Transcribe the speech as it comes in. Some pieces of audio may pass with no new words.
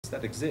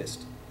that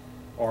exist.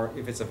 Or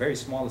if it's a very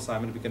small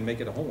assignment, we can make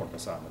it a homework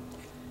assignment.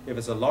 If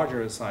it's a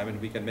larger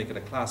assignment, we can make it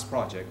a class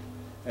project.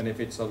 And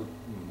if it's a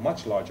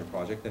much larger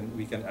project, then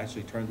we can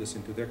actually turn this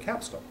into their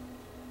capstone.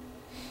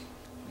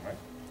 Right?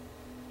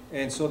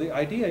 And so the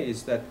idea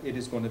is that it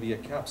is going to be a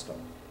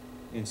capstone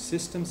in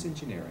systems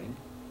engineering.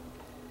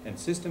 And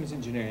systems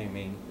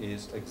engineering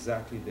is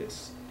exactly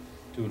this: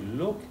 to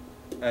look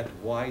at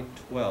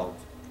Y12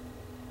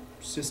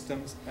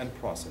 systems and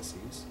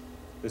processes.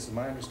 This is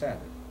my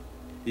understanding.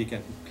 You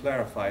can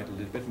clarify it a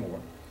little bit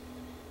more.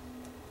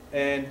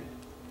 And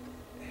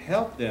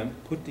help them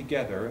put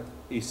together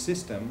a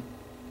system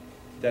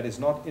that is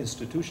not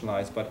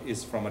institutionalized, but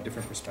is from a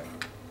different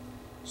perspective.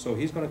 So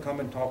he's going to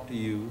come and talk to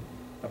you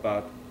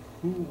about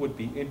who would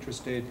be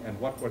interested and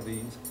what were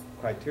the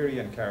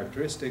criteria and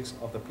characteristics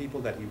of the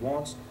people that he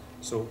wants.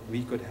 So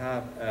we could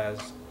have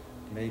as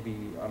maybe,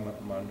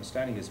 my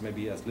understanding is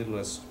maybe as little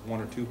as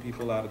 1 or 2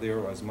 people out of there,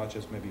 or as much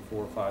as maybe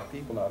 4 or 5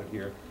 people out of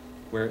here,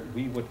 where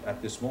we would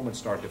at this moment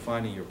start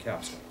defining your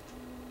capstone.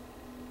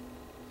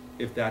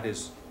 If that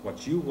is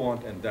what you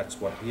want and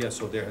that's what he has,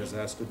 so there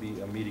has to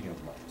be a meeting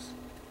of minds.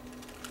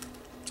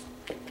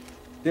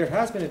 There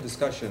has been a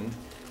discussion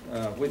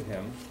with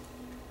him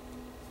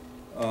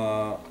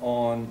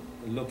on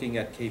looking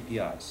at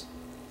KPIs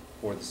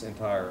for this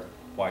entire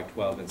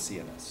Y12 and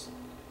CNS.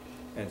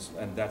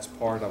 And that's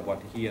part of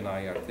what he and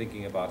I are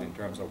thinking about in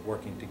terms of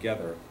working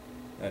together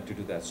to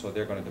do that. So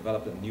they're going to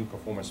develop a new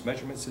performance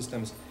measurement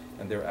systems,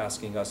 and they're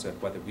asking us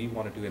whether we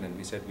want to do it, and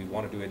we said we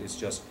want to do it. It's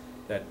just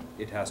that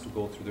it has to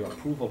go through the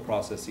approval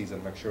processes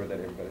and make sure that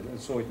everybody, and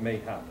so it may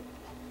happen.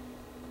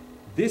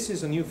 This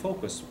is a new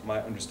focus,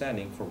 my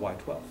understanding, for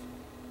Y12. Are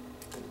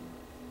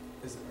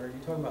you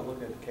talking about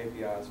looking at the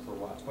KPIs for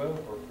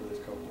Y12 or for this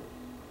cohort?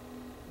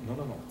 No,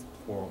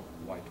 for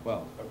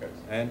Y12. Okay.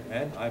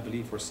 And I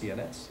believe for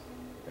CNS.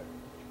 Okay.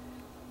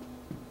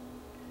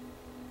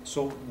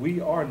 So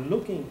we are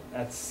looking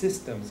at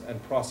systems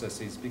and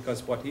processes,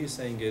 because what he's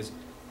saying is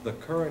the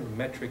current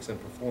metrics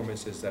and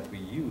performances that we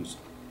use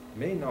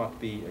may not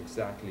be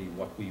exactly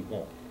what we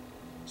want.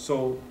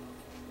 So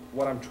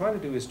what I'm trying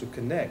to do is to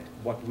connect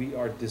what we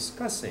are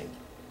discussing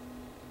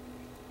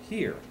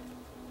here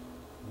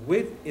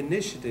with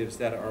initiatives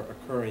that are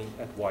occurring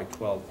at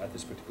Y12 at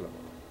this particular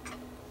moment.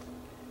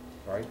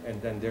 Right?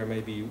 And then there may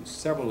be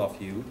several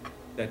of you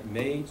that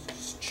may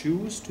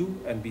choose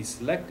to and be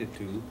selected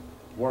to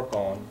work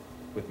on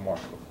with Mark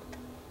Cook.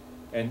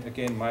 And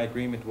again, my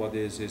agreement what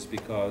is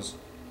because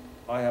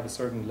I have a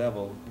certain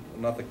level,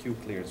 not the Q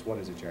clearance, what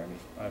is it, Jeremy?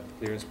 I have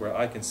clearance where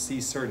I can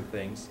see certain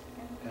things,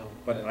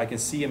 but I can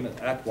see him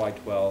at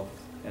Y12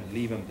 and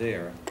leave him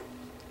there.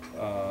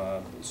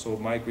 So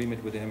my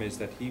agreement with him is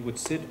that he would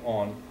sit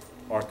on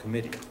our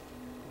committee.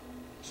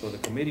 So the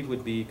committee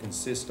would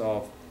consist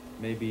of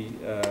maybe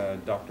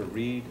Dr.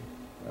 Reed,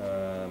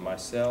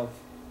 myself,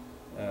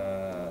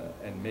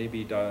 and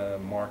maybe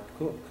Mark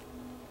Cook.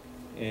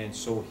 And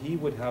so he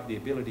would have the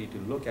ability to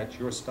look at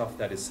your stuff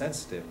that is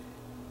sensitive,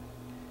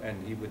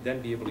 and he would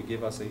then be able to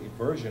give us a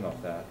version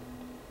of that.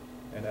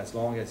 And as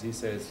long as he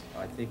says,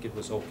 I think it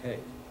was okay,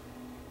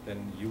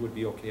 then you would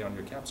be okay on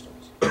your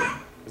capstones.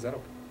 Is that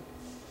okay?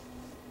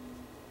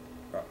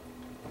 Right.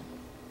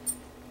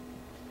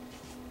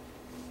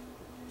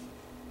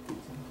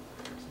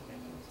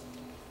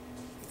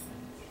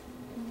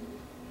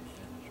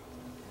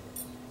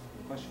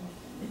 Question?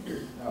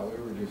 No, we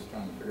were just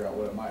trying to figure out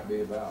what it might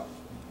be about.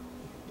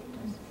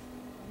 And,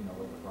 you know,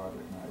 what the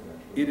project might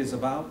actually It is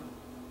about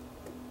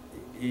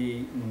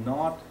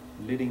not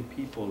letting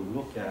people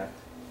look at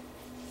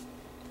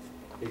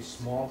a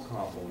small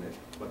component,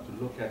 but to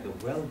look at the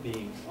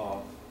well-being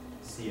of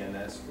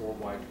CNS or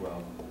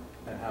Y12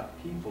 and have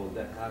people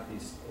that have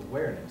this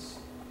awareness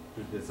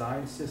to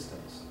design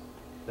systems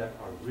that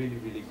are really,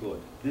 really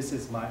good. This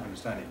is my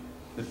understanding.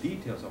 The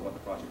details of what the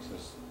project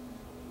is,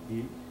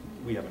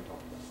 we haven't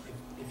talked about.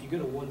 If you go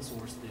to one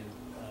source, then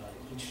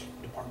each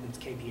department's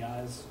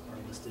KPIs are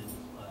listed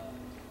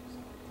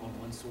on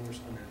one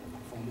source under the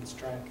performance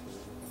track.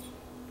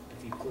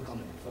 If you click on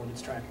the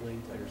performance track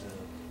link, there's a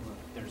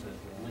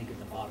link at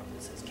the bottom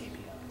that says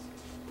KPIs.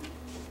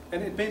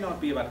 And it may not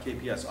be about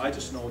KPIs. I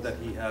just know that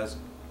he has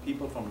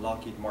people from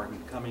Lockheed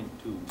Martin coming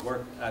to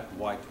work at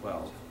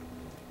Y12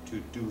 to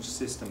do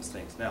systems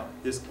things. Now,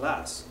 this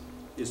class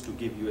is to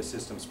give you a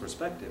systems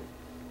perspective.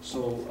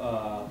 So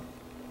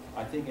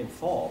I think in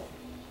fall,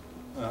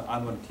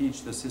 I'm going to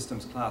teach the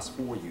systems class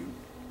for you,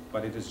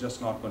 but it is just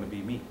not going to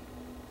be me.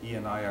 He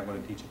and I are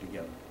going to teach it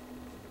together,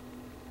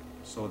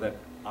 so that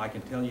I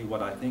can tell you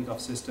what I think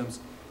of systems,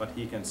 but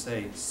he can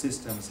say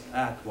systems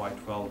at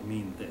Y12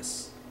 mean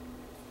this,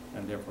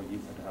 and therefore you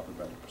have to have a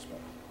better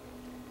perspective.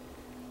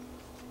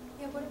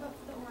 Yeah, what about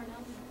for the O&L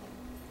people?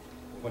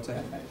 What's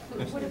that?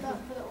 What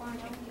about for the O&L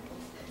people?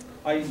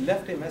 I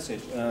left a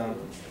message.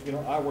 You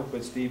know, I work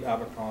with Steve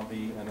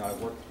Abercrombie, and I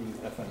work through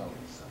FNO.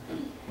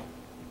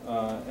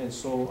 And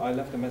so I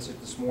left a message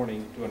this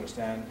morning to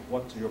understand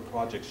what your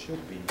project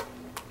should be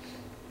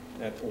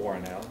at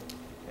O&L.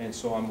 And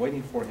so I'm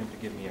waiting for him to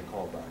give me a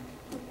call back.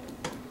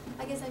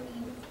 I guess I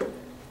mean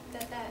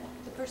that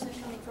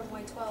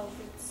Y12,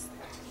 it's,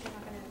 you're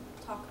not gonna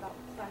talk about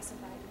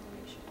classified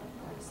information,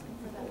 obviously,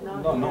 for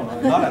that.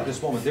 No, not at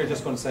this moment. They're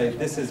just gonna say,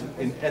 this is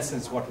in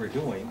essence what we're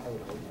doing.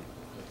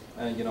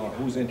 And, you know,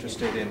 who's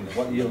interested in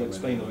what, you'll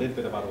explain a little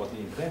bit about what the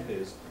intent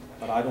is,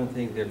 but I don't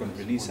think they're gonna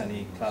release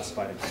any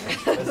classified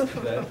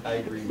information. I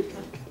agree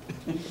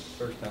with you.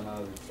 First time I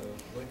was,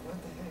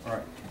 All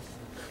right.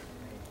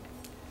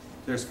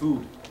 There's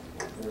food.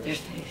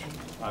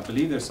 I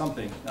believe there's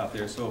something out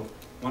there, so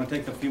want to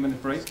take a few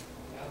minute break?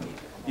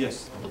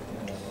 Yes.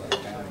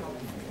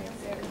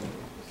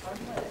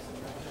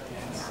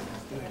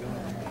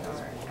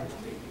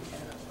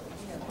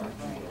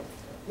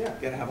 Yeah,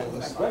 gotta have all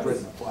this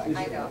spread.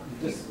 I know.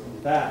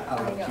 Just that. I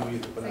don't know I if know. you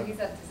either, but So he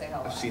said to say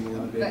hello. I've seen a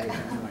little bit. But,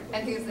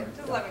 and he was like,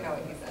 just let me know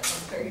what he said.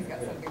 I'm sure he's got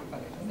something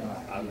funny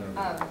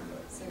to say.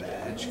 So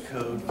Badge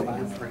code,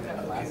 fingerprint,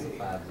 okay.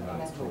 classified is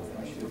not cool.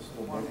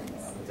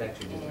 It's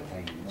actually just a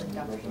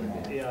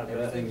hang. Yeah,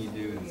 Everything you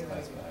do is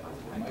classified.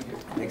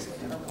 Makes it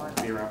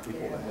be around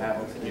people that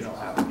have, you know,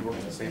 have worked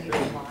in the same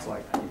building. It's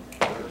like, can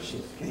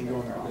you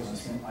go in their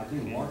office?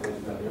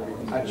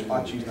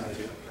 I choose not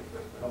to.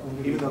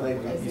 Even though they,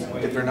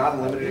 if they're not in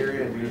a limited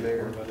area and you're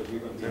there,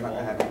 they're not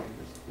gonna have you.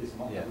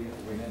 Yeah.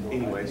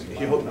 Anyways,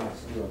 you hope not.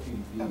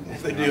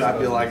 If they do, I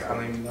feel like I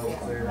don't even know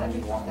if they're,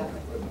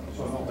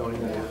 don't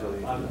even be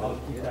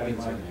affiliated.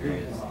 In certain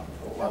areas.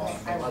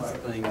 Lots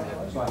of things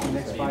have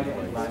next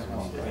Friday.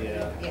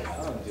 Yeah. Yes.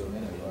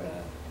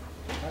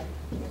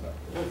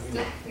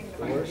 Still thinking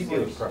about You it. deal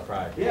with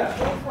proprietary.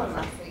 Yeah. One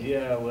last week.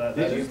 Yeah, well,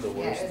 that is the Yeah,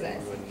 worst is thing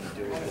it? when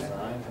you do a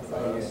design for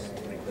us,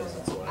 because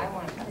it's I like,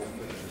 want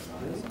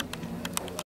to.